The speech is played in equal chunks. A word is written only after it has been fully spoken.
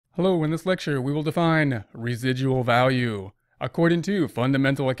Hello, in this lecture we will define residual value. According to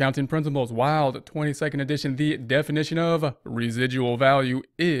Fundamental Accounting Principles, Wild 22nd edition, the definition of residual value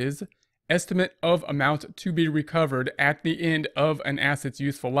is estimate of amount to be recovered at the end of an asset's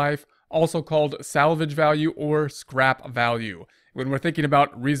useful life, also called salvage value or scrap value. When we're thinking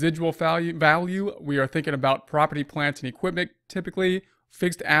about residual value, we are thinking about property, plant, and equipment, typically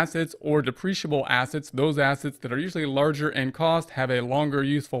fixed assets or depreciable assets. Those assets that are usually larger in cost have a longer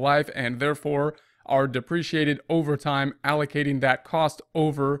useful life and therefore are depreciated over time, allocating that cost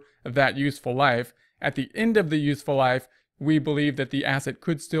over that useful life. At the end of the useful life, we believe that the asset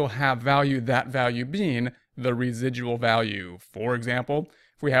could still have value, that value being the residual value. For example,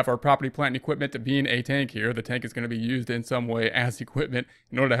 if we have our property, plant, and equipment being a tank here, the tank is going to be used in some way as equipment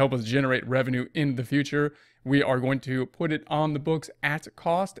in order to help us generate revenue in the future. We are going to put it on the books at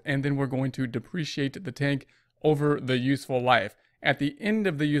cost, and then we're going to depreciate the tank over the useful life. At the end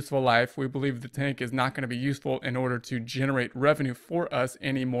of the useful life, we believe the tank is not going to be useful in order to generate revenue for us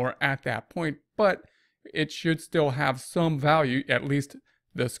anymore at that point, but it should still have some value, at least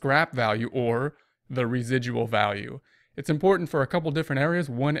the scrap value or the residual value. It's important for a couple different areas,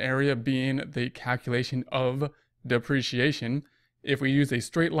 one area being the calculation of depreciation. If we use a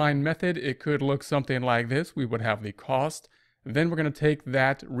straight line method, it could look something like this. We would have the cost. Then we're going to take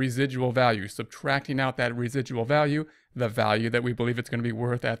that residual value, subtracting out that residual value, the value that we believe it's going to be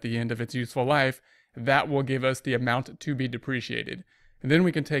worth at the end of its useful life. That will give us the amount to be depreciated. And then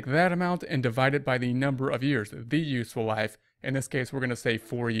we can take that amount and divide it by the number of years, the useful life. In this case, we're going to say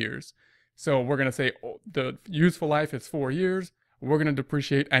 4 years. So we're going to say the useful life is 4 years. We're going to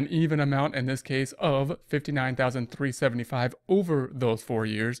depreciate an even amount, in this case, of $59,375 over those 4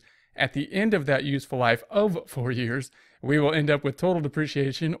 years. At the end of that useful life of 4 years, we will end up with total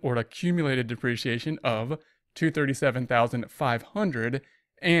depreciation or accumulated depreciation of $237,500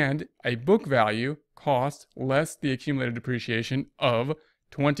 and a book value, cost less the accumulated depreciation of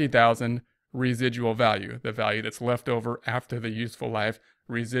 $20,000 residual value, the value that's left over after the useful life,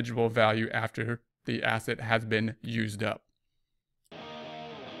 residual value after the asset has been used up.